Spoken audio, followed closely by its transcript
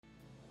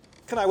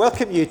Can I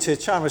welcome you to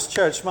Chalmers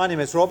Church? My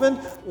name is Robin,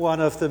 one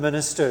of the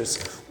ministers.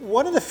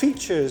 One of the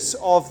features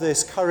of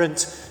this current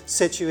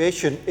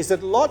situation is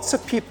that lots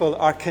of people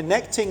are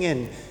connecting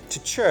in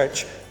to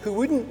church who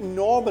wouldn't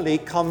normally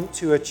come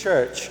to a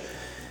church.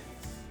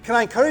 Can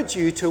I encourage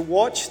you to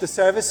watch the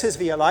services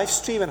via live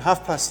stream at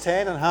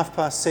 10:30 and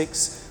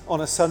 6:30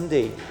 on a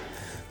Sunday?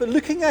 But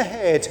looking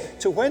ahead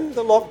to when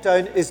the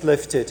lockdown is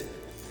lifted,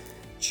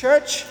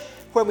 church,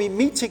 when we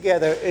meet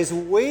together, is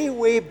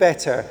way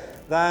better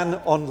than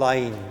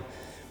online.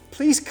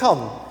 Please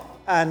come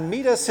and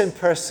meet us in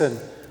person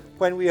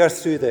when we are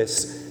through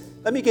this.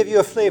 Let me give you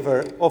a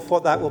flavour of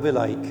what that will be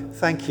like.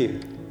 Thank you.